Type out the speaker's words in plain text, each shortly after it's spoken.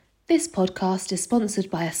This podcast is sponsored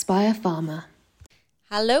by Aspire Pharma.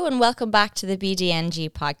 Hello and welcome back to the BDNG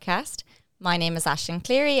podcast. My name is Aisling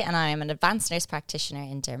Cleary and I am an advanced nurse practitioner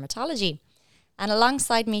in dermatology. And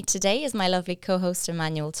alongside me today is my lovely co-host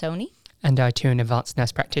Emmanuel Tony. And I too am an advanced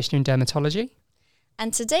nurse practitioner in dermatology.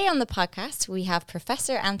 And today on the podcast we have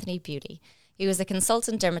Professor Anthony Bewley, who is a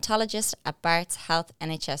consultant dermatologist at Barts Health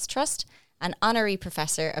NHS Trust and honorary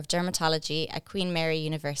professor of dermatology at Queen Mary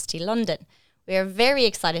University London. We are very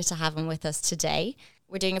excited to have him with us today.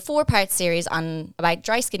 We're doing a 4-part series about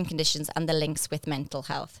dry skin conditions and the links with mental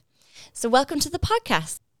health. So welcome to the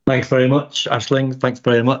podcast. Thanks very much, Aisling. Thanks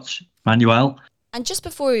very much, Manuel. And just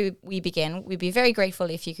before we begin, we'd be very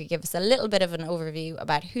grateful if you could give us a little bit of an overview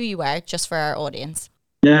about who you are, just for our audience.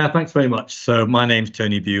 Yeah, thanks very much. So my name's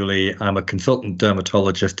Tony Bewley. I'm a consultant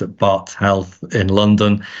dermatologist at Barts Health in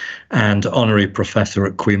London and honorary professor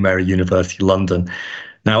at Queen Mary University London.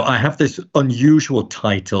 Now, I have this unusual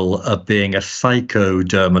title of being a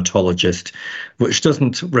psychodermatologist, which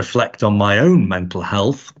doesn't reflect on my own mental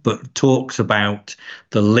health, but talks about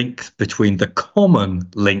the links between the common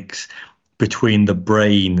links between the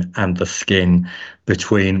brain and the skin,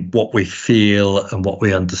 between what we feel and what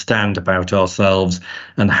we understand about ourselves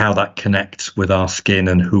and how that connects with our skin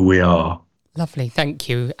and who we are. Lovely, thank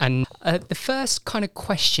you. And the first kind of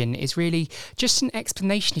question is really just an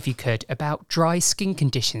explanation, if you could, about dry skin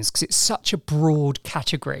conditions, because it's such a broad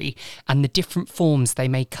category and the different forms they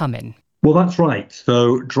may come in. Well, that's right.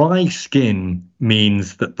 So dry skin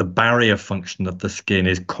means that the barrier function of the skin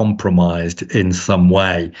is compromised in some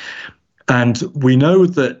way. And we know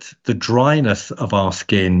that the dryness of our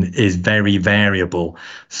skin is very variable.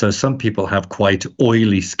 So some people have quite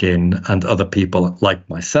oily skin and other people, like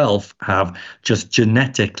myself, have just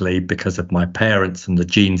genetically, because of my parents and the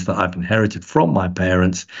genes that I've inherited from my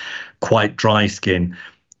parents, quite dry skin.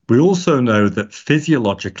 We also know that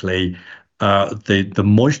physiologically, the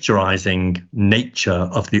moisturizing nature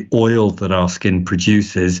of the oil that our skin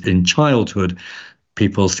produces in childhood,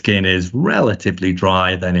 people's skin is relatively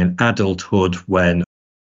dry. Then in adulthood, when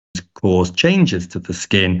cause changes to the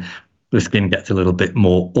skin gets a little bit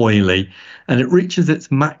more oily and it reaches its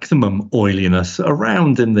maximum oiliness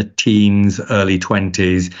around in the teens, early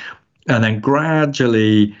 20s. And then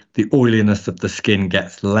gradually the oiliness of the skin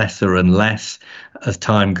gets lesser and less as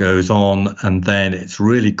time goes on. And then it's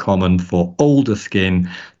really common for older skin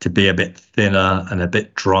to be a bit thinner and a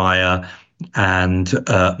bit drier, and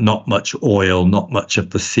not much oil, not much of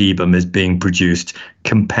the sebum is being produced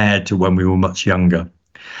compared to when we were much younger.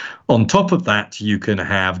 On top of that, you can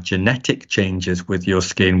have genetic changes with your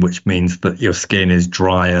skin, which means that your skin is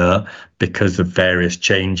drier because of various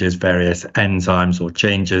changes, various enzymes or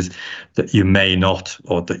changes that you may not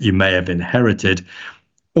or that you may have inherited.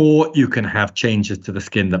 Or you can have changes to the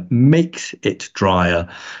skin that makes it drier,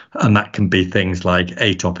 and that can be things like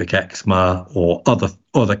atopic eczema or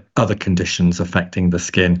other conditions affecting the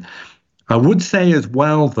skin. I would say as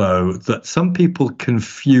well, though, that some people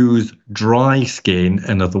confuse dry skin,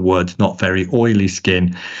 in other words, not very oily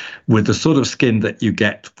skin, with the sort of skin that you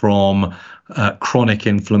get from chronic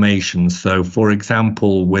inflammation. So, for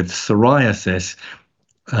example, with psoriasis,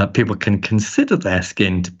 people can consider their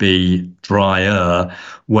skin to be drier,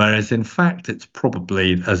 whereas in fact it's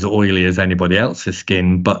probably as oily as anybody else's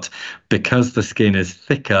skin. But because the skin is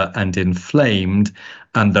thicker and inflamed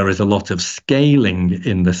and there is a lot of scaling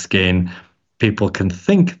in the skin, people can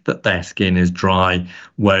think that their skin is dry,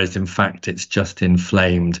 whereas in fact it's just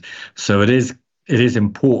inflamed. So it is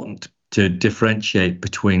important to differentiate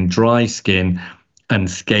between dry skin and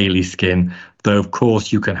scaly skin, though of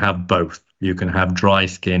course you can have both. You can have dry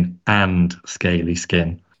skin and scaly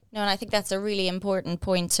skin. No, and I think that's a really important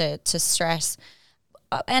point to stress.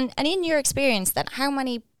 And in your experience, then, how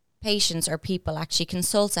many patients or people actually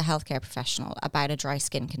consult a healthcare professional about a dry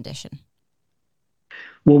skin condition?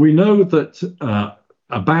 Well, we know that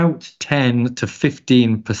about 10 to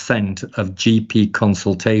 15% of GP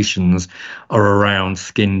consultations are around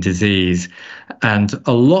skin disease. And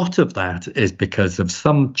a lot of that is because of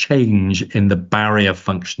some change in the barrier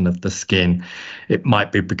function of the skin. It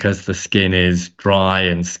might be because the skin is dry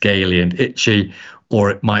and scaly and itchy,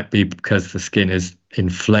 or it might be because the skin is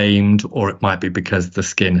inflamed, or it might be because the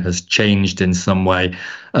skin has changed in some way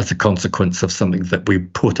as a consequence of something that we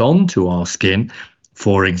put onto our skin.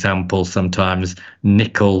 For example, sometimes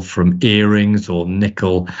nickel from earrings or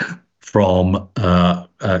nickel from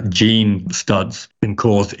gene studs can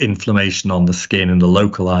cause inflammation on the skin in the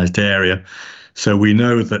localized area. So we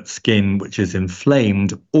know that skin which is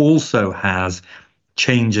inflamed also has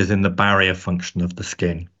changes in the barrier function of the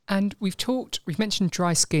skin. And we've mentioned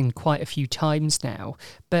dry skin quite a few times now,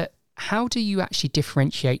 but how do you actually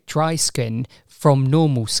differentiate dry skin from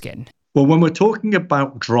normal skin? Well, when we're talking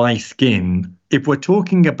about dry skin, if we're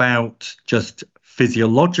talking about just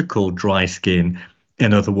physiological dry skin,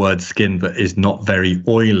 in other words, skin that is not very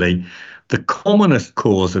oily, the commonest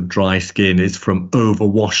cause of dry skin is from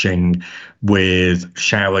overwashing with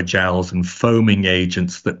shower gels and foaming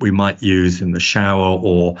agents that we might use in the shower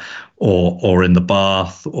or in the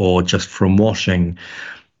bath or just from washing.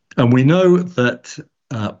 And we know that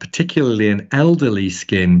particularly in elderly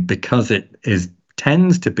skin, because it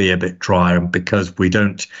tends to be a bit drier and because we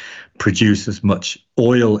don't produce as much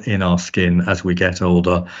oil in our skin as we get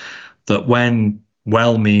older, that when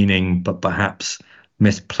well-meaning but perhaps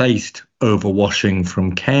misplaced overwashing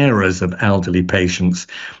from carers of elderly patients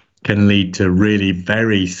can lead to really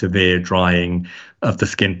very severe drying of the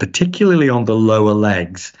skin, particularly on the lower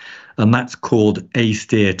legs. And that's called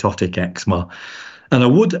asteatotic eczema. And I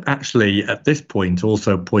would actually, at this point,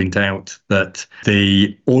 also point out that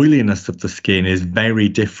the oiliness of the skin is very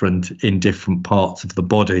different in different parts of the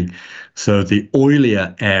body. So the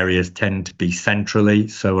oilier areas tend to be centrally,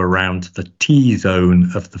 so around the T-zone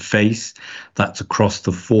of the face. That's across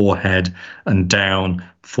the forehead and down,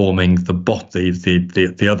 forming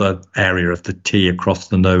the other area of the T across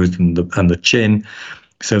the nose and the chin.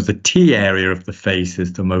 So the T area of the face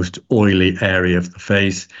is the most oily area of the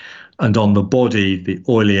face. And on the body, the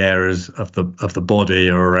oily areas of the body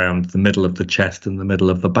are around the middle of the chest and the middle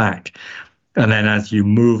of the back. And then as you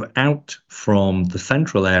move out from the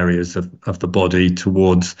central areas of the body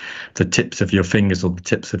towards the tips of your fingers or the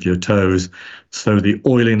tips of your toes, so the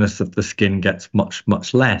oiliness of the skin gets much,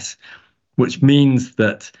 much less, which means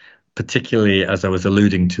that, particularly as I was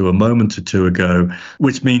alluding to a moment or two ago,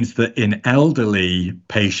 which means that in elderly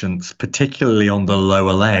patients, particularly on the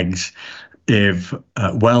lower legs, if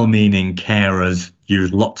well-meaning carers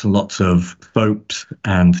use lots and lots of soaps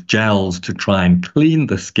and gels to try and clean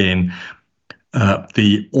the skin,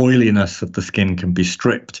 the oiliness of the skin can be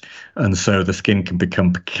stripped, and so the skin can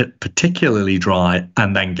become particularly dry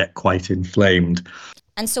and then get quite inflamed.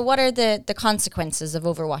 And so what are the consequences of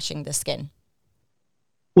overwashing the skin?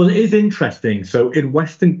 Well, it is interesting. So in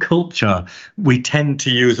Western culture, we tend to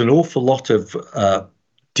use an awful lot of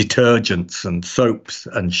detergents and soaps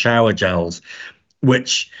and shower gels,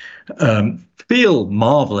 which feel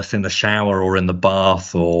marvelous in the shower or in the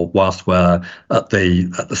bath or whilst we're at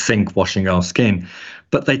the sink washing our skin,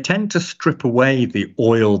 but they tend to strip away the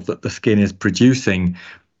oil that the skin is producing.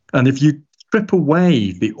 And if you strip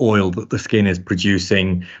away the oil that the skin is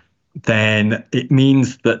producing, then it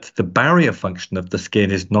means that the barrier function of the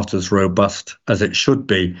skin is not as robust as it should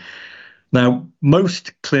be. Now,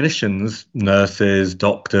 most clinicians, nurses,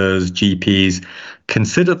 doctors, GPs,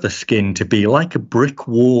 consider the skin to be like a brick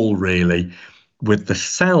wall, really, with the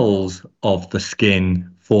cells of the skin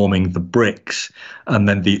forming the bricks, and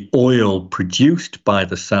then the oil produced by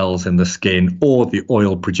the cells in the skin or the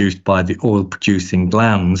oil produced by the oil-producing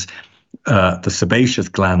glands, the sebaceous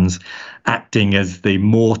glands, acting as the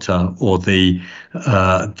mortar or the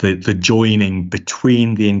joining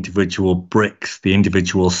between the individual bricks, the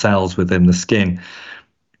individual cells within the skin.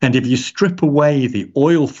 And if you strip away the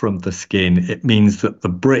oil from the skin, it means that the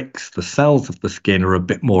bricks, the cells of the skin, are a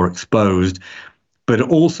bit more exposed. But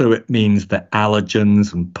also it means that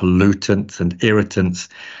allergens and pollutants and irritants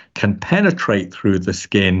can penetrate through the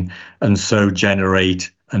skin and so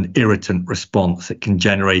generate an irritant response. It can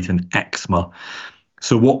generate an eczema.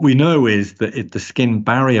 So what we know is that if the skin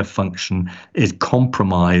barrier function is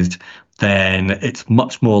compromised, then it's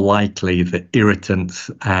much more likely that irritants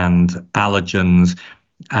and allergens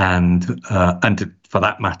and for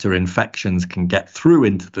that matter, infections can get through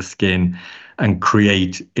into the skin and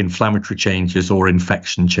create inflammatory changes or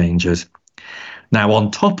infection changes. Now,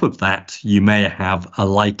 on top of that, you may have a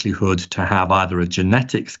likelihood to have either a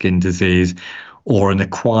genetic skin disease or an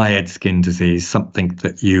acquired skin disease, something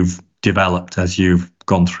that you've developed as you've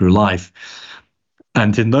gone through life.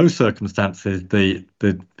 And in those circumstances, the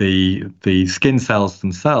skin cells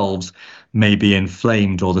themselves may be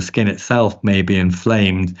inflamed, or the skin itself may be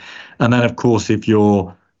inflamed. And then, of course, if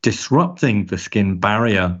you're disrupting the skin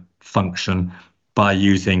barrier function by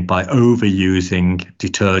overusing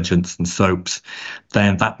detergents and soaps,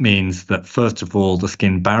 then that means that, first of all, the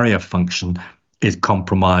skin barrier function is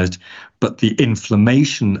compromised, but the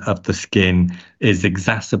inflammation of the skin is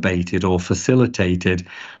exacerbated or facilitated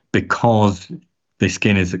because the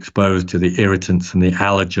skin is exposed to the irritants and the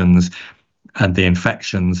allergens and the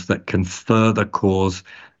infections that can further cause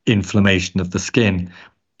inflammation of the skin.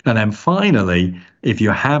 And then finally, if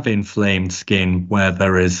you have inflamed skin where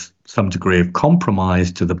there is some degree of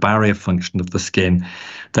compromise to the barrier function of the skin,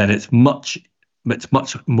 then it's much it's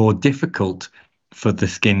much more difficult for the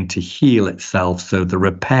skin to heal itself. So the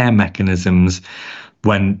repair mechanisms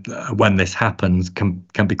when this happens can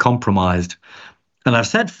be compromised. And I've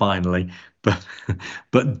said finally,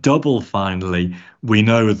 but double finally, we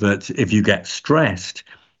know that if you get stressed,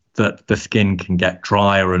 that the skin can get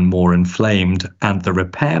drier and more inflamed, and the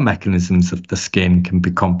repair mechanisms of the skin can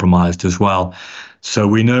be compromised as well. So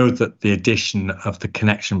we know that the addition of the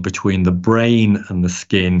connection between the brain and the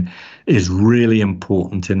skin is really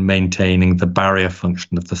important in maintaining the barrier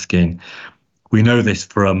function of the skin. We know this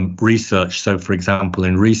from research. So, for example,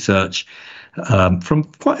 in research from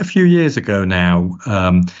quite a few years ago now,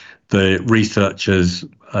 the researchers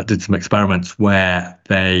did some experiments where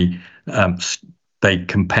they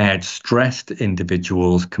compared stressed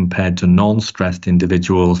individuals compared to non-stressed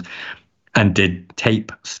individuals, and did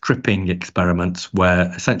tape stripping experiments where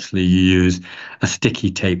essentially you use a sticky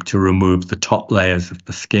tape to remove the top layers of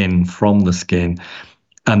the skin from the skin,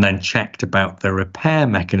 and then checked about the repair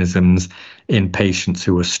mechanisms in patients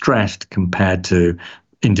who were stressed compared to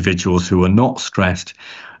individuals who were not stressed.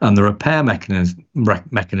 And the repair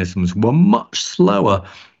mechanisms were much slower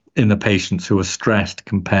in the patients who are stressed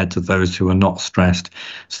compared to those who are not stressed.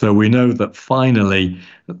 So we know that finally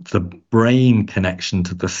the brain connection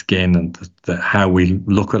to the skin and how we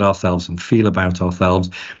look at ourselves and feel about ourselves,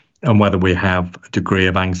 and whether we have a degree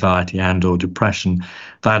of anxiety and or depression,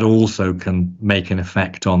 that also can make an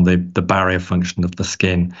effect on the barrier function of the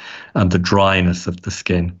skin and the dryness of the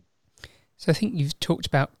skin. So I think you've talked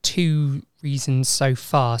about two reasons so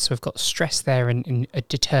far. So we've got stress there and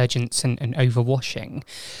detergents and overwashing.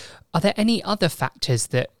 Are there any other factors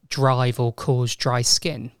that drive or cause dry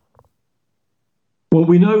skin? Well,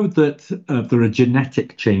 we know that there are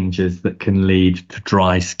genetic changes that can lead to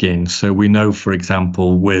dry skin. So we know, for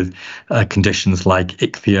example, with conditions like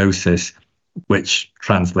ichthyosis, which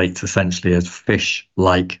translates essentially as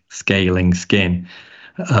fish-like scaling skin.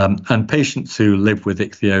 And patients who live with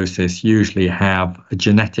ichthyosis usually have a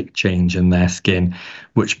genetic change in their skin,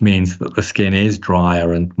 which means that the skin is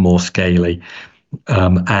drier and more scaly,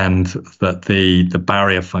 and that the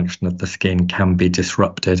barrier function of the skin can be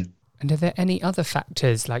disrupted. And are there any other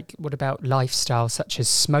factors, like what about lifestyle, such as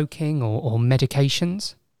smoking or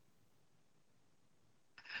medications?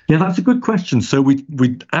 Yeah, that's a good question. So we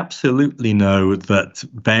absolutely know that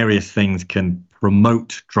various things can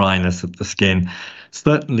promote dryness of the skin.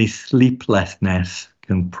 Certainly sleeplessness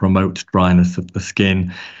can promote dryness of the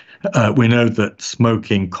skin. We know that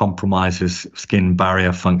smoking compromises skin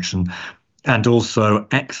barrier function. And also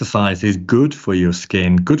exercise is good for your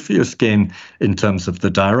skin in terms of the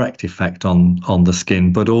direct effect on the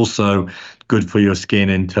skin, but also good for your skin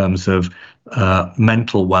in terms of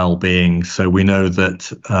mental well-being. So we know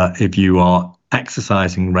that if you are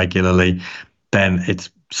exercising regularly, then it's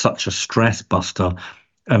such a stress buster.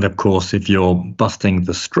 And of course, if you're busting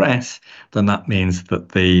the stress, then that means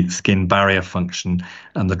that the skin barrier function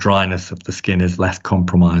and the dryness of the skin is less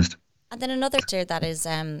compromised. And then another factor that is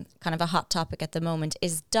kind of a hot topic at the moment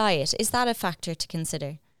is diet. Is that a factor to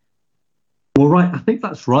consider? Well, right. I think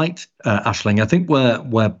that's right, Aisling. I think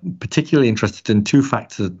we're particularly interested in two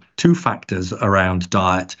factors around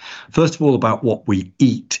diet. First of all, about what we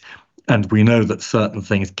eat. And we know that certain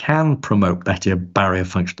things can promote better barrier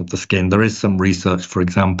function of the skin. There is some research, for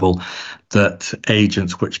example, that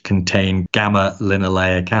agents which contain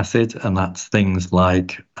gamma-linoleic acid, and that's things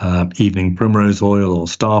like evening primrose oil or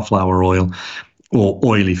starflower oil or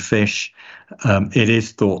oily fish, it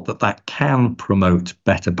is thought that can promote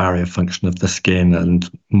better barrier function of the skin and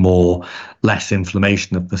less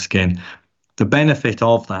inflammation of the skin. The benefit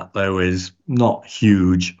of that, though, is not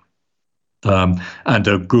huge. And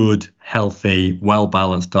a good, healthy,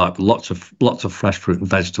 well-balanced diet with lots of fresh fruit and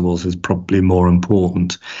vegetables is probably more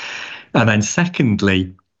important. And then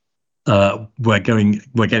secondly, we're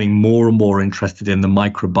getting more and more interested in the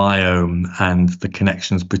microbiome and the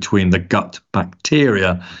connections between the gut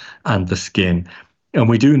bacteria and the skin. And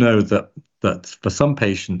we do know that for some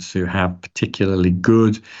patients who have particularly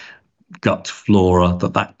good gut flora,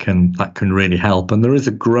 that can really help. And there is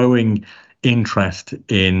a growing interest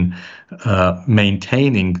in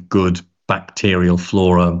maintaining good bacterial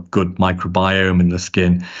flora, good microbiome in the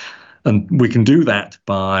skin. And we can do that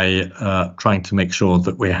by trying to make sure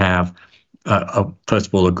that we have, first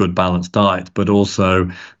of all, a good balanced diet, but also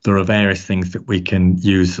there are various things that we can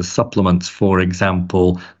use as supplements, for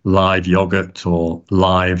example, live yogurt or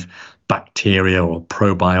live bacteria or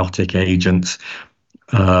probiotic agents.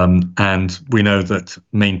 And we know that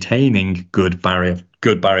maintaining good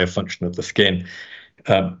barrier function of the skin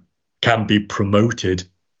can be promoted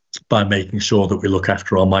by making sure that we look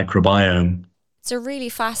after our microbiome. It's a really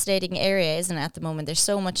fascinating area, isn't it, at the moment? There's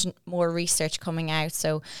so much more research coming out,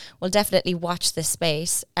 so we'll definitely watch this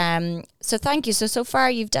space. So thank you. So far,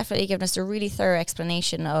 you've definitely given us a really thorough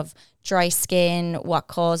explanation of dry skin, what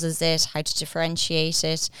causes it, how to differentiate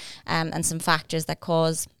it, and some factors that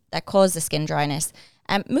cause the skin dryness.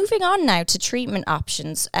 Moving on now to treatment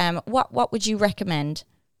options, what would you recommend?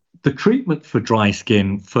 The treatment for dry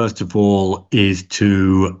skin, first of all, is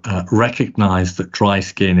to recognize that dry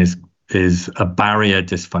skin is a barrier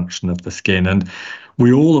dysfunction of the skin. And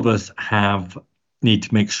we all of us need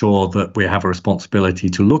to make sure that we have a responsibility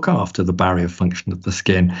to look after the barrier function of the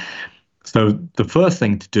skin. So the first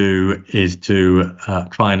thing to do is to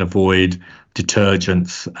try and avoid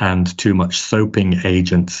detergents and too much soaping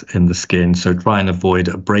agents in the skin. So try and avoid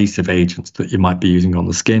abrasive agents that you might be using on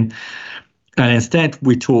the skin. And instead,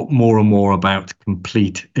 we talk more and more about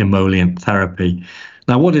complete emollient therapy.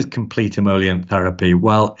 Now, what is complete emollient therapy?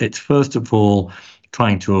 Well, it's first of all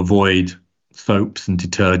trying to avoid soaps and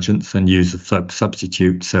detergents and use a soap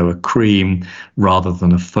substitute, so a cream rather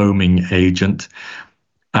than a foaming agent.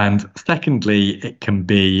 And secondly, it can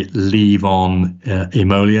be leave-on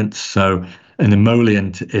emollients. So an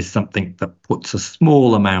emollient is something that puts a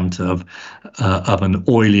small amount of an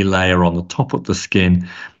oily layer on the top of the skin.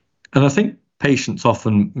 And I think patients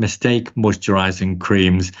often mistake moisturizing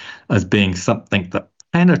creams as being something that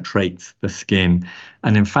penetrates the skin.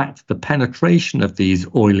 And in fact, the penetration of these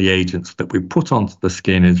oily agents that we put onto the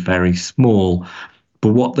skin is very small. But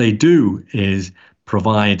what they do is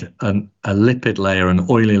provide a lipid layer, an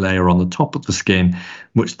oily layer on the top of the skin,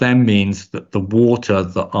 which then means that the water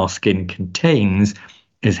that our skin contains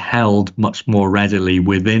is held much more readily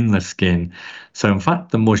within the skin. So in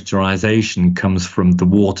fact, the moisturization comes from the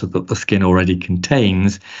water that the skin already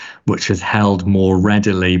contains, which is held more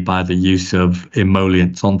readily by the use of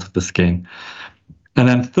emollients onto the skin. And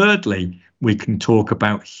then thirdly, we can talk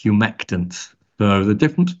about humectants. So the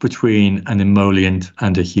difference between an emollient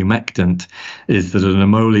and a humectant is that an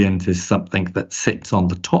emollient is something that sits on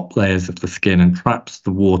the top layers of the skin and traps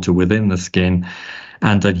the water within the skin.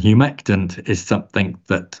 And a humectant is something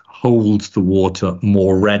that holds the water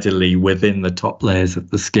more readily within the top layers of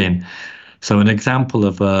the skin. So an example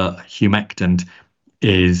of a humectant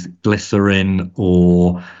is glycerin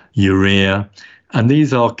or urea. And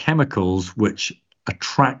these are chemicals which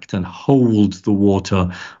attract and hold the water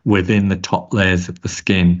within the top layers of the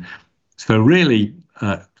skin. So really,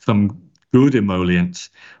 some good emollients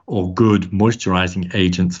or good moisturizing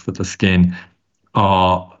agents for the skin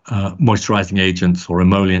are moisturizing agents or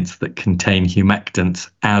emollients that contain humectants,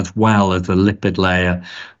 as well as a lipid layer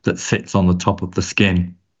that sits on the top of the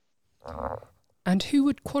skin. And who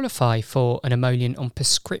would qualify for an emollient on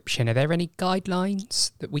prescription? Are there any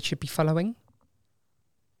guidelines that we should be following?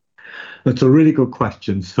 That's a really good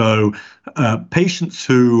question. So patients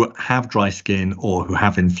who have dry skin or who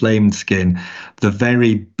have inflamed skin, the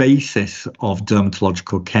very basis of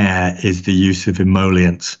dermatological care is the use of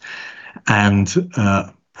emollients. And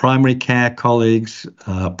primary care colleagues,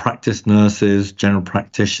 practice nurses, general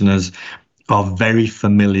practitioners are very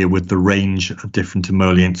familiar with the range of different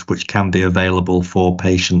emollients which can be available for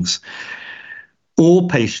patients. All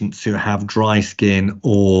patients who have dry skin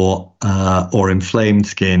or inflamed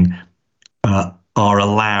skin are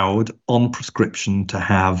allowed on prescription to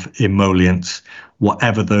have emollients,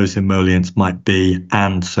 whatever those emollients might be,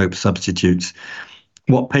 and soap substitutes.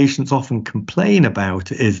 What patients often complain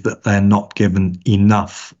about is that they're not given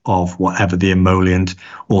enough of whatever the emollient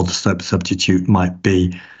or the soap substitute might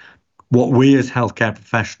be. What we as healthcare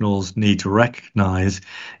professionals need to recognize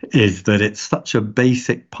is that it's such a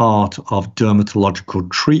basic part of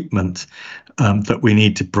dermatological treatment that we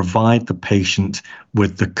need to provide the patient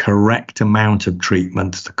with the correct amount of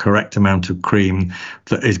treatment, the correct amount of cream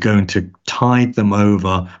that is going to tide them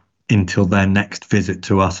over until their next visit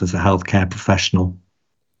to us as a healthcare professional.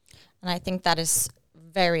 And I think that is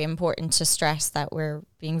very important to stress, that we're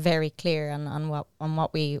being very clear on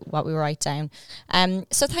what we write down.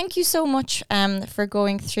 So thank you so much for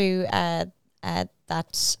going through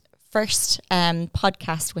that first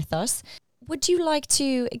podcast with us. Would you like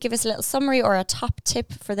to give us a little summary or a top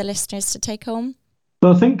tip for the listeners to take home?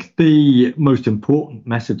 So I think the most important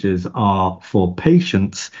messages are for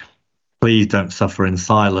patients, please don't suffer in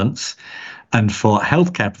silence. And for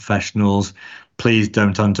healthcare professionals, please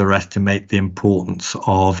don't underestimate the importance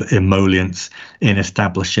of emollients in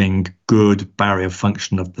establishing good barrier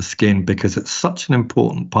function of the skin, because it's such an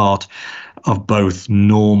important part of both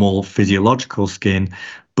normal physiological skin,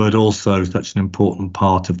 but also such an important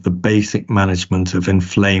part of the basic management of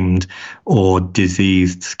inflamed or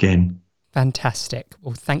diseased skin. Fantastic.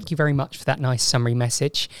 Well, thank you very much for that nice summary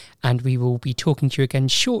message. And we will be talking to you again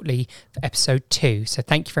shortly for episode 2. So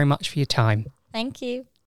thank you very much for your time. Thank you.